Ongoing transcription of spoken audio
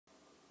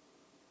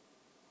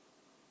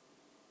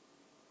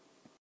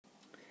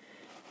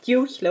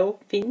Joules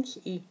lov findes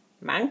i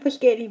mange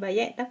forskellige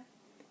varianter,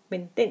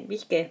 men den vi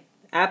skal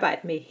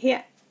arbejde med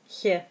her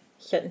ser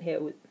sådan her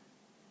ud.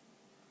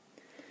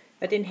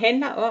 Og den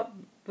handler om,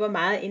 hvor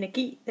meget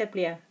energi der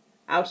bliver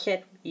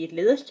afsat i et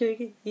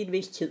lederstykke i et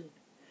vist tid.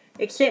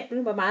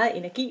 Eksempel, hvor meget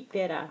energi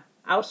bliver der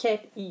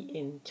afsat i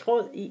en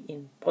tråd i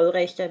en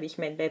brødrister, hvis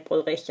man lader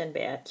brødristeren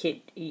være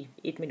tændt i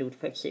 1 minut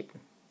for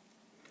eksempel.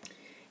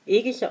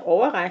 Ikke så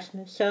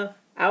overraskende, så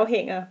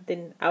afhænger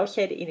den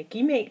afsatte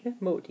energimængde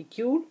målt i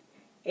joule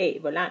af,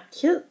 hvor lang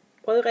tid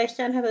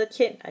brødristeren har været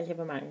tændt, altså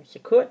hvor mange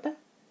sekunder,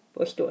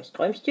 hvor stor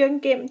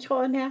strømstyrken gennem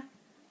tråden er,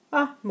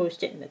 og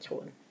modstanden af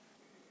tråden.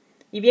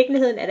 I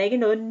virkeligheden er der ikke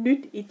noget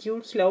nyt i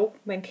Joules lov.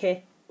 Man kan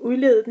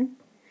udlede den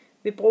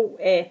ved brug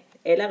af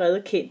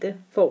allerede kendte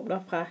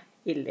formler fra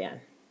ellæren.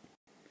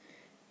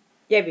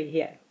 Jeg vil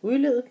her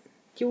udlede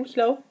Joules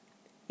lov.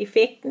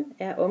 Effekten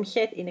er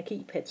omsat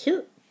energi per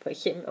tid,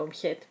 f.eks.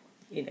 omsat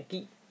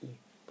energi i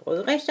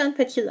brødristeren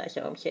per tid,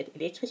 altså omsat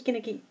elektrisk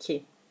energi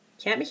til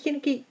termisk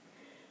energi.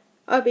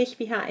 Og hvis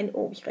vi har en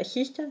ohmisk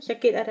resistor, så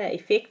gælder der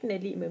effekten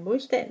af lig med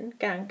modstanden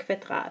gange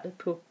kvadratet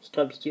på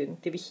strømstyrken,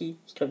 det vil sige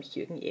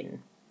strømstyrken i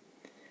enden.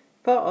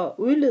 For at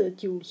udlede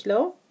Joules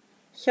lov,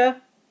 så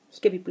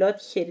skal vi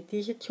blot sætte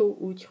disse to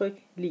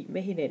udtryk lig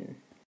med hinanden.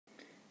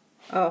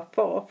 Og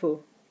for at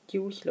få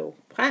Joules lov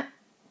frem,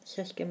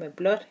 så skal man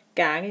blot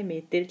gange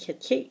med delta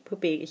t på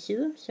begge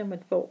sider, så man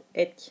får,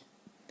 at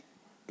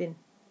den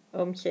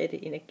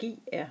omsatte energi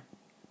er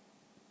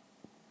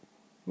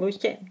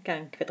modstand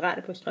gange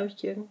kvadratet på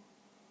strømstyrken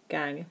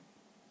gange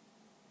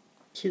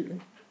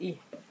tiden i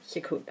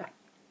sekunder.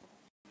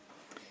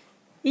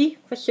 I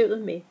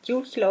forsøget med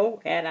Joules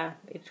lov er der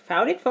et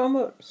fagligt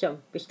formål, som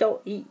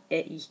består i,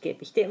 at I skal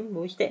bestemme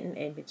modstanden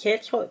af en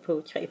metaltråd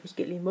på 3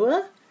 forskellige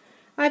måder,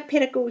 og et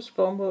pædagogisk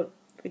formål,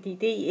 fordi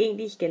det I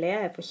egentlig skal lære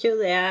af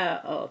forsøget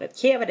er at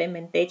repetere, hvordan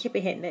man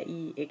databehandler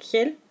i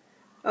Excel,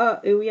 og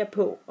øve jer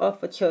på at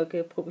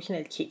fortolke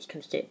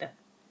proportionalitetskonstanter.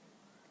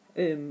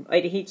 Og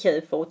i det hele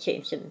taget foretage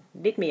en sådan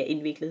lidt mere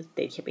indviklet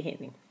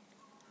databehandling.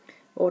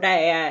 Hvor der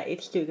er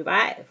et stykke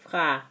vej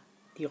fra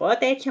de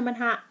rådata, man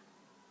har,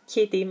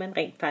 til det, man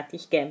rent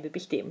faktisk gerne vil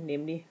bestemme,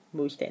 nemlig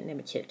modstanden af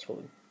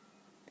metaltråden.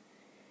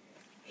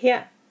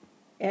 Her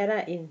er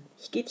der en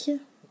skitse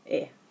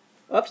af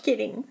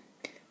opstillingen.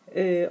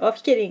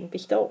 Opstillingen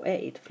består af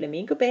et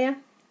flamingobæger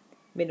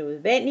med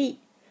noget vand i,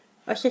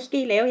 og så skal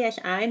I lave jeres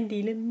egen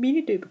lille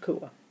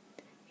minidøbekoger.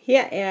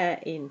 Her er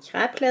en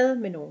træplade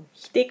med nogle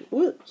stik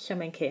ud, som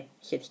man kan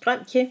sætte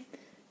strøm til.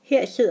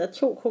 Her sidder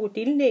 2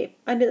 krokodillenæb,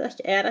 og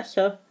nederst er der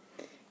så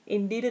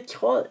en lille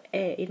tråd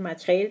af et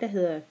materiale, der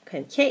hedder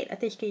kantal,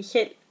 og det skal I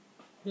selv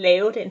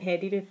lave den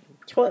her lille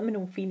tråd med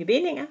nogle fine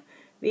vindinger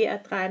ved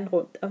at dreje den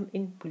rundt om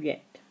en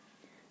blyant.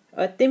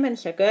 Og det man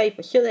så gør i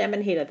forsøget er, at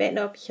man hælder vand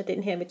op, så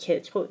den her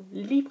metaltråd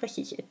lige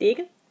præcis er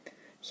dækket.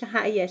 Så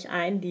har I jeres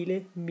egen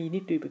lille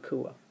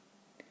mini-døbekoger.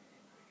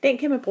 Den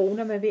kan man bruge,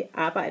 når man vil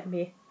arbejde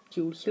med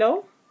Joules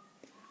lov.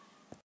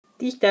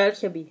 De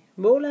størrelser, vi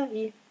måler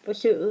i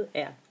forsøget,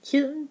 er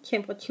tiden,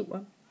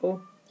 temperaturen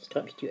og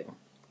strømstyrken.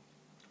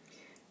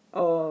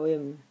 Og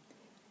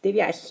det vi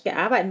altså skal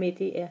arbejde med,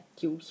 det er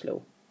Joules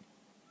lov,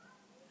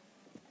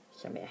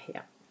 som er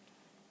her.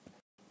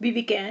 Vi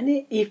vil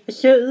gerne i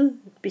forsøget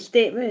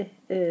bestemme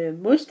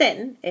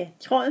modstanden af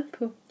tråden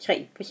på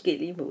 3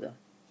 forskellige måder.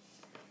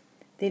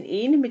 Den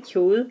ene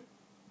metode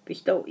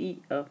består i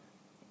at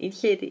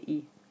indsætte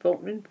i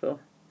formlen for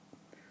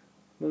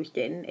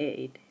modstanden af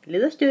et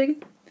lederstykke,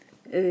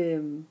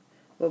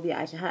 hvor vi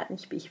altså har den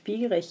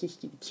specifikke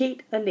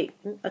resistivitet og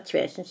længden og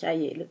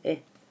tværsnitsarealet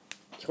af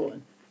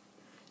tråden.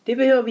 Det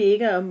behøver vi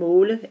ikke at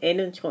måle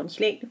andet end trådens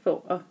længde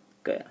for at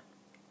gøre.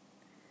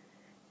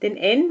 Den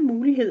anden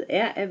mulighed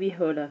er, at vi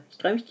holder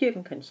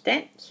strømstyrken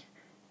konstant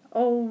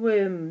og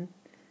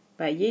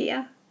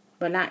varierer,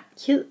 hvor lang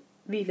tid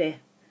vi lader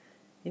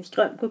en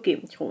strøm gå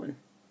gennem tråden.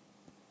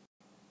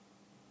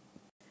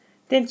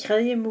 Den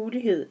tredje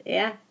mulighed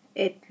er,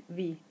 at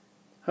vi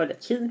holder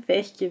tiden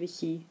fast, det vil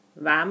sige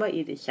varmer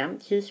i det samme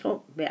tidsrum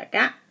hver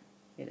gang,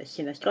 eller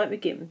sender strøm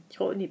igennem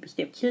tråden i et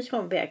bestemt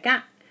tidsrum hver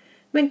gang,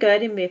 men gør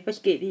det med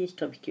forskellige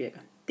strømstyrker.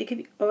 Det kan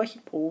vi også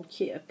bruge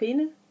til at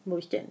finde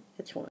modstanden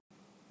af tråden.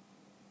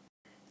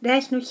 Lad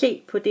os nu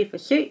se på det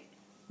forsøg,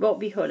 hvor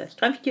vi holder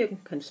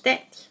strømstyrken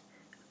konstant,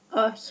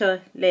 og så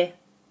lader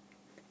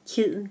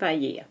tiden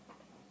variere.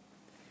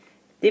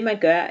 Det man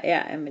gør er,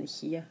 at man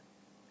siger,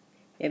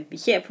 at vi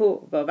ser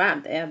på, hvor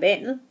varmt er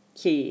vandet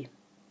til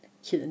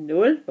tiden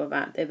 0, hvor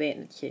varmt er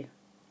vandet til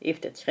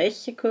efter 60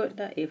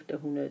 sekunder, efter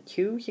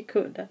 120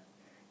 sekunder,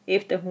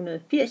 efter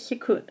 180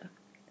 sekunder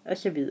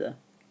osv.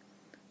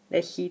 Lad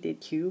os sige, det er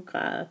 20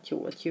 grader,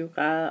 22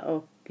 grader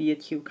og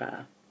 24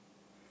 grader.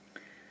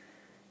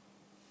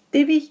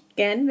 Det vi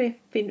gerne vil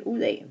finde ud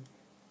af,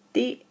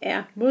 det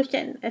er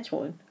modstanden af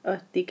tråden, og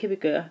det kan vi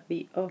gøre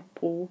ved at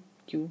bruge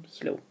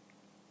Joules lov,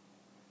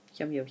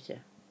 som jo ser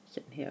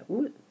sådan her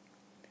ud,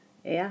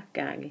 er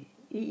gange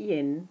i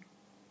enden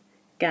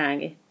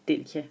gange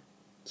delta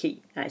t,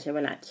 altså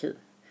hvor lang tid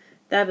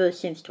der er været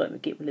sendt strøm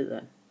igennem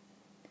lederen.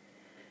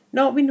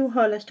 Når vi nu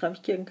holder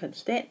strømstyrken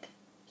konstant,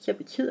 så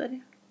betyder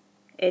det,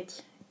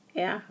 at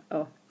R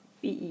og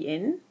V i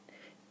anden,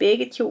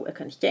 begge to er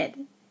konstante.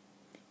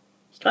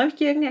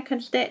 Strømstyrken er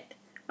konstant,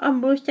 og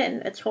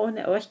modstanden af tråden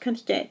er også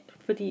konstant,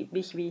 fordi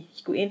hvis vi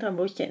skulle ændre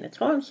modstanden af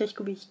tråden, så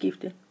skulle vi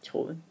skifte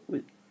tråden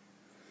ud.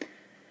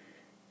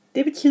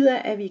 Det betyder,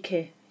 at vi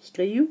kan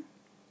skrive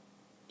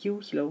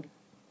Joules lov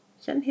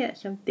sådan her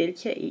som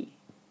delta E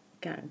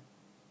gange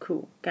K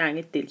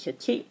gange delta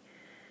T.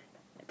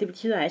 Det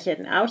betyder altså, at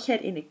den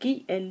afsatte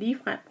energi er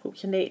ligefrem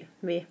proportional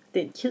med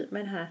den tid,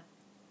 man har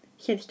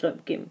sendt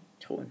strøm gennem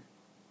tråden.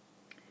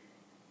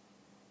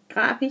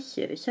 Grafisk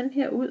ser det sådan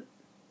her ud,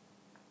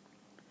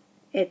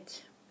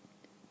 at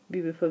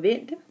vi vil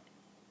forvente,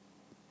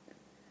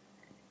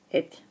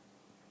 at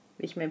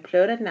hvis man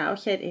plotter den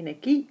afsatte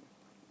energi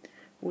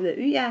ud af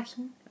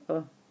y-aksen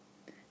og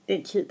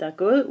den tid, der er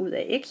gået ud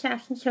af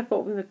x-aksen, så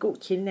får vi med god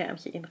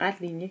tilnærmelse en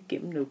ret linje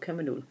gennem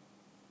 0,0.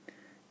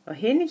 Og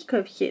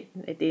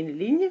hældningskoefficienten af denne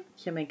linje,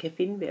 som man kan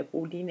finde ved at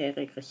bruge lineær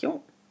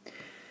regression,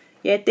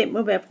 ja, den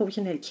må være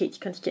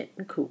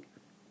proportionalitetskonstanten k.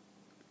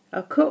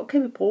 Og k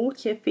kan vi bruge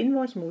til at finde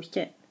vores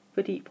modstand,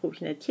 fordi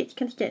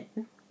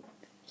proportionalitetskonstanten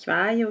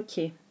svarer jo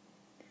til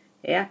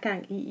r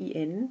gang i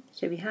anden,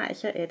 så vi har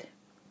altså, at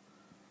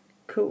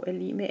k er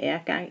lige med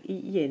r gang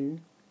i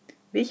anden.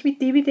 Hvis vi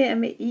dividerer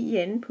med i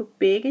anden på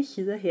begge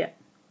sider her,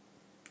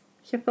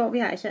 så får vi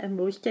altså, at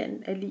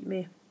modstanden er lige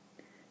med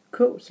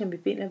k, som vi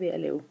finder ved at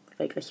lave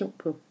regression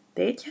på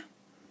data,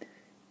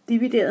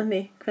 divideret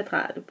med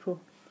kvadratet på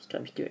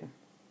strømstyrken.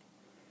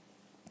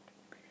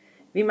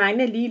 Vi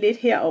mangler lige lidt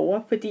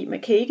herover, fordi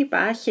man kan ikke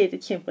bare sætte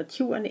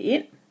temperaturerne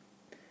ind.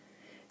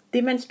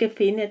 Det man skal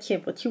finde er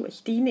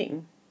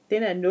temperaturstigningen.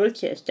 Den er 0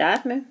 til at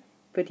starte med,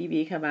 fordi vi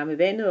ikke har varmet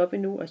vandet op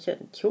endnu, og så er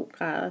den 2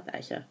 grader,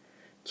 altså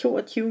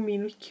 22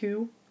 minus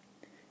 20,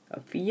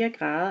 og 4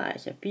 grader,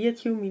 altså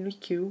 24 minus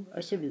 20,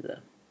 osv.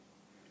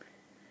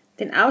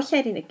 Den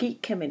afsatte energi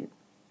kan man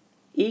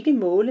ikke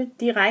måle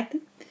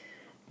direkte.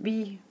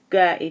 Vi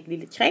gør et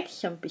lille trick,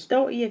 som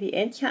består i, at vi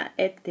antager,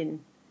 at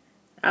den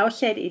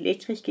afsatte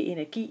elektriske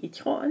energi i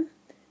tråden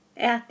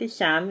er det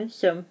samme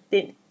som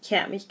den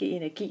termiske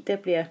energi, der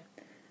bliver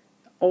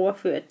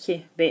overført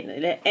til vandet,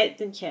 eller al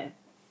den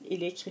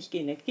elektriske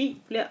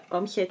energi bliver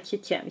omsat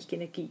til termisk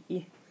energi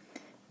i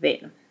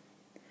vandet.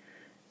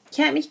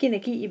 Termisk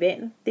energi i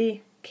vandet,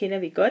 det kender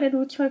vi godt et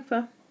udtryk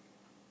for.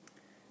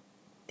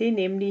 Det er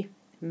nemlig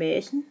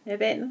massen af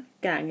vandet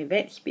gange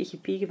vands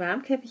specifikke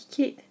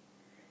varmekapacitet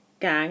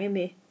gange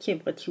med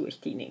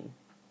temperaturstigningen.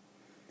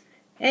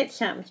 Alt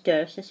sammen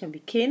størrelser, som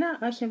vi kender,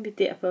 og som vi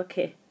derfor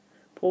kan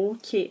bruge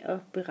til at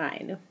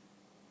beregne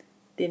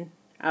den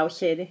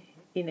afsatte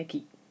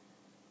energi.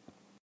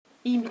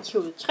 I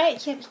metode 3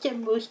 til at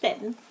bestemme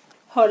modstanden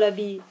holder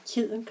vi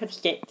tiden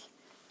konstant.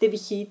 Det vil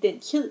sige den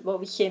tid, hvor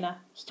vi sender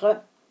strøm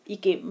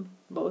igennem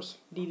vores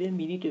lille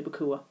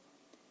minidøbekoger.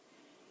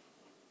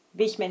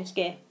 Hvis man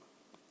skal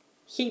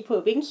se på,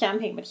 hvilken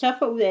sammenhæng man så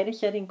får ud af det,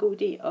 så er det en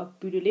god idé at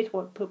bytte lidt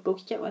rundt på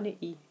bogstaverne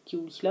i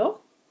Joules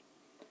lov.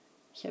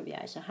 Så vi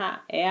altså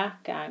har R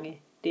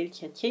gange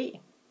delta T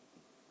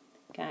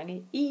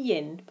gange I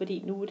anden, fordi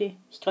nu er det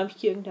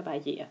strømstyrken, der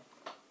varierer.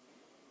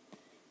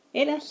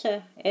 Ellers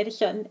så er det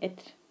sådan,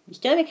 at vi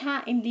stadigvæk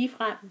har en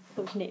ligefrem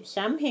proportional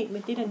sammenhæng,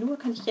 men det der nu er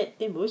konstant,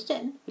 det er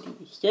modstanden, fordi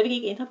vi stadigvæk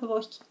ikke ændrer på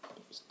vores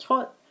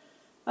tråd,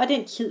 og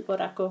den tid, hvor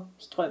der går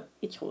strøm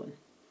i tråden.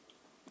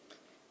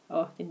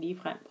 Og den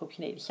ligefrem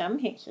proportionale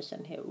sammenhæng ser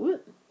sådan her ud.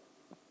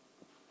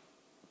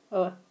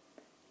 Og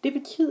det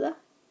betyder,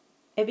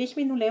 at hvis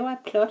vi nu laver et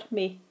plot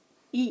med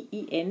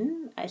i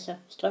anden, altså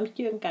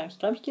strømstyrken gange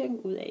strømstyrken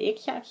ud af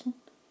x-aksen,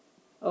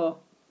 og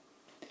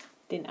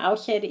den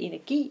afsatte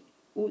energi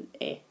ud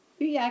af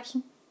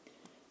y-aksen,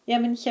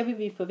 jamen så vil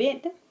vi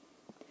forvente,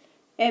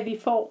 at vi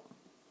får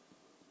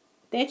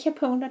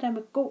datapunkter, der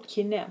med god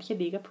tilnærmelse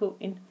ligger på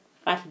en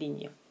ret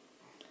linje.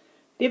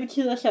 Det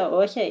betyder så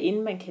også, at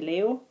inden man kan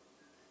lave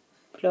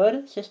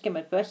plottet, så skal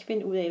man først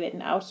finde ud af, hvad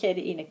den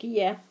afsatte energi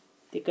er.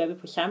 Det gør vi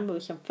på samme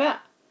måde som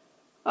før.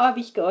 Og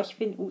vi skal også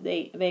finde ud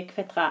af, hvad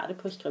kvadratet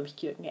på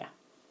strømstyrken er.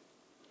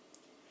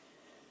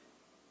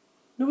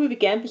 Nu vil vi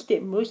gerne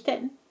bestemme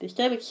modstanden. Det er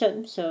stadigvæk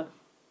sådan, så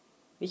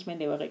hvis man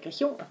laver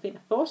regression og finder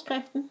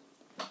forskriften,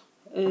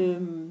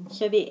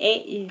 så vil A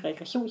i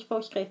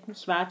regressionsforskriften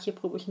svare til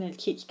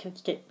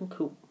proportionalitetskonstanten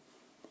K.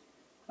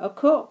 Og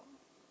K,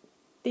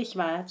 det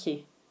svarer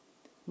til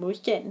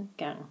modstanden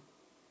gange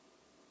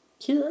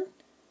tiden.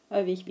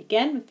 Og hvis vi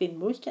gerne vil finde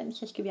modstanden,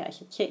 så skal vi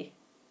altså tage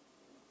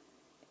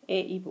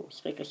A i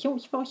vores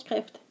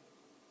regressionsforskrift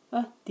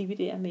og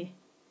dividere med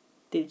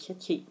delta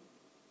T.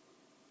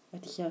 Og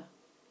det er så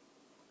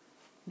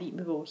lige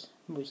med vores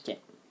modstand.